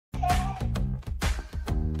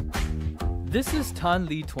This is Tan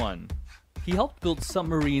Lee Tuan. He helped build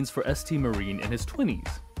submarines for ST Marine in his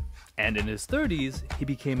 20s. And in his 30s, he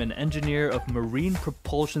became an engineer of marine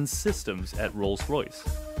propulsion systems at Rolls-Royce.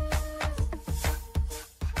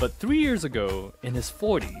 But 3 years ago, in his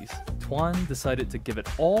 40s, Tuan decided to give it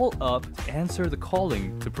all up to answer the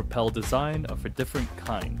calling to propel design of a different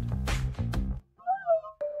kind.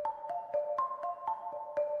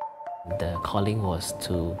 The calling was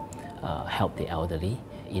to help the elderly.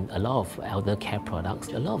 In a lot of elder care products,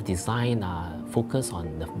 a lot of design are focused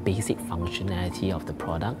on the basic functionality of the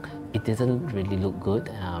product. It doesn't really look good.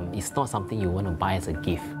 It's not something you want to buy as a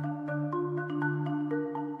gift.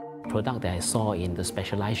 Product that I saw in the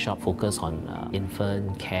specialized shop focus on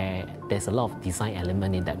infant care. There's a lot of design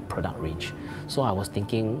element in that product range. So I was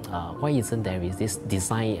thinking, why isn't there this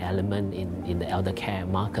design element in the elder care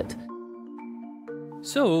market?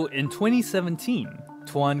 So in 2017,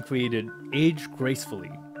 Tuan created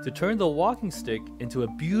Agegracefully to turn the walking stick into a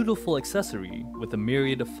beautiful accessory with a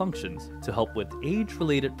myriad of functions to help with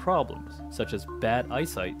age-related problems such as bad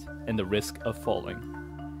eyesight and the risk of falling.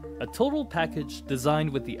 A total package designed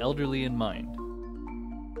with the elderly in mind.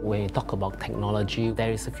 When you talk about technology,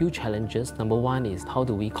 there is a few challenges. Number one is how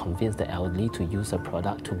do we convince the elderly to use a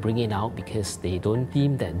product, to bring it out, because they don't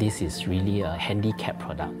deem that this is really a handicap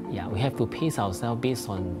product. Yeah, we have to pace ourselves based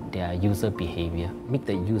on their user behavior. Make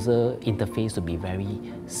the user interface to be very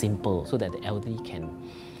simple so that the elderly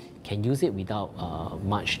can use it without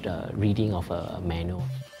much reading of a manual.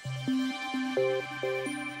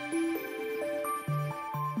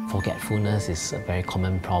 Forgetfulness is a very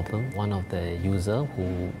common problem. One of the users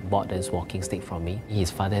who bought this walking stick from me,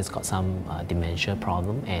 his father has got some dementia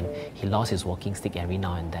problem and he lost his walking stick every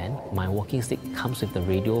now and then. My walking stick comes with the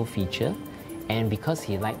radio feature, and because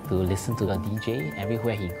he likes to listen to the DJ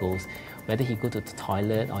everywhere he goes, whether he go to the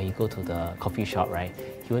toilet or he go to the coffee shop, right,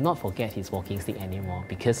 he will not forget his walking stick anymore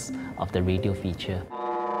because of the radio feature.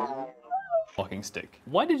 Walking stick.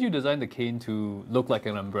 Why did you design the cane to look like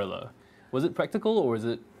an umbrella? Was it practical or is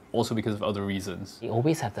it also because of other reasons? You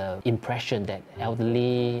always have the impression that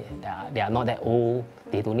elderly, they are not that old,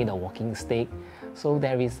 they don't need a walking stick. So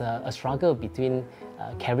there is a struggle between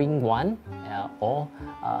carrying one or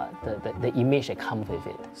the image that comes with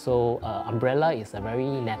it. So umbrella is a very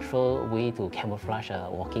natural way to camouflage a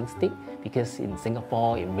walking stick because in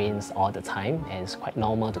Singapore it rains all the time and it's quite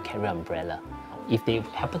normal to carry an umbrella. If they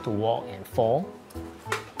happen to walk and fall,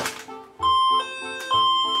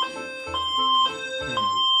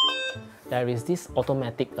 there is this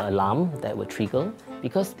automatic alarm that will trigger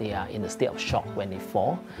because they are in a state of shock when they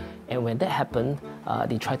fall. And when that happens,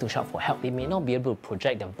 they try to shout for help. They may not be able to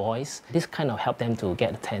project their voice. This kind of help them to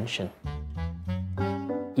get attention.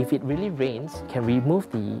 If it really rains, you can remove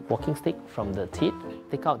the walking stick from the tip,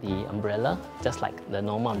 take out the umbrella, just like the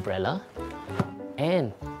normal umbrella,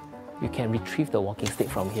 and you can retrieve the walking stick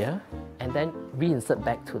from here and then reinsert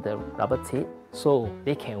back to the rubber tip so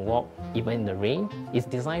they can walk even in the rain. It's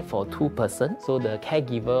designed for two persons, so the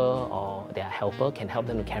caregiver or their helper can help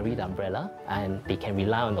them to carry the umbrella and they can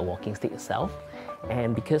rely on the walking stick itself.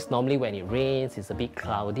 And because normally when it rains, it's a bit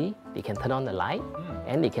cloudy, they can turn on the light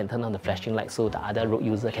and they can turn on the flashing light so the other road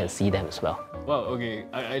user can see them as well. Wow, okay.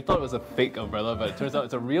 I thought it was a fake umbrella, but it turns out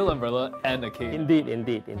it's a real umbrella and a cane. Indeed,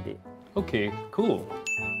 indeed, indeed. Okay, cool.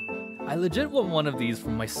 I legit want one of these for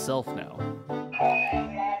myself now.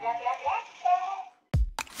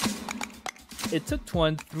 It took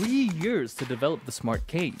Tuan 3 years to develop the smart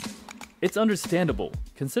cane. It's understandable,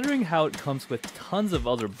 considering how it comes with tons of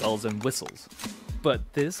other bells and whistles.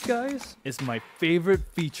 But this, guys, is my favorite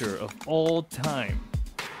feature of all time.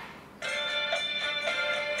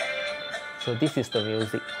 So this is the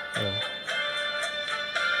music.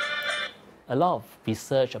 A lot of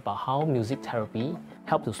research about how music therapy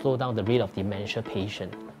helps to slow down the rate of dementia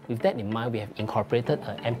patient. With that in mind, we have incorporated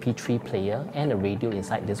an MP3 player and a radio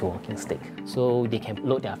inside this walking stick. So they can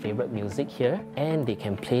load their favorite music here and they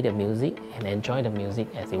can play the music and enjoy the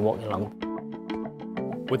music as they walk along.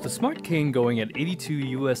 With the smart cane going at $82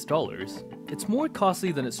 US, it's more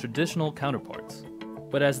costly than its traditional counterparts.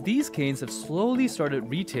 But as these canes have slowly started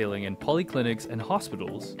retailing in polyclinics and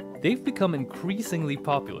hospitals, they've become increasingly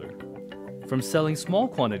popular. From selling small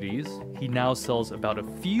quantities, he now sells about a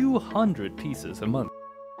few hundred pieces a month.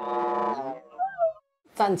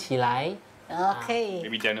 站起来. Okay.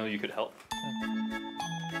 Maybe Daniel, you could help.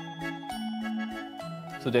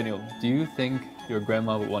 So Daniel, do you think your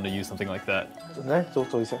grandma would want to use something like that? 来走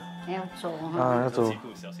一下。要走要走。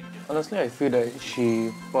Honestly, I feel that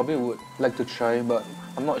she probably would like to try, but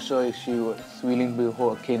I'm not sure if she was willing to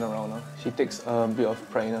hold a cane around her. She takes a bit of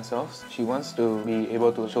pride in herself. She wants to be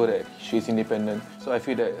able to show that she's independent. So I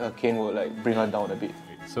feel that a cane will like bring her down a bit.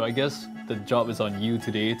 So I guess the job is on you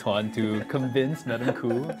today, Tuan, to convince Madam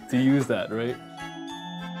Khoo to use that, right?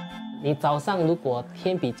 你早上如果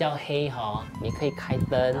天比较黑哈，你可以开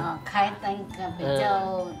灯，开灯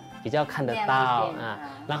比较看得到啊。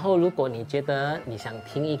然后如果你觉得你想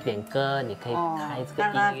听一点歌，你可以开这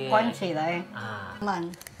个音乐，关起来啊。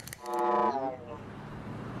慢。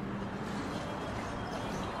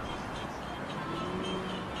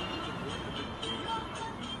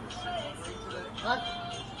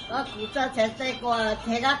我古早才在过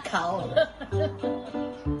听个口。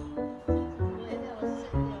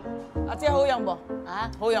阿姐好用不？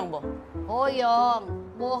啊，好用不？好用，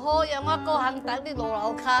无好用我搁行等你路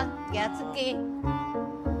楼骹举出去。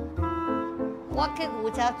我去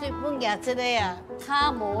牛车水本举出来啊，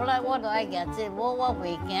骹无啦，我就爱举出，我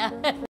袂惊。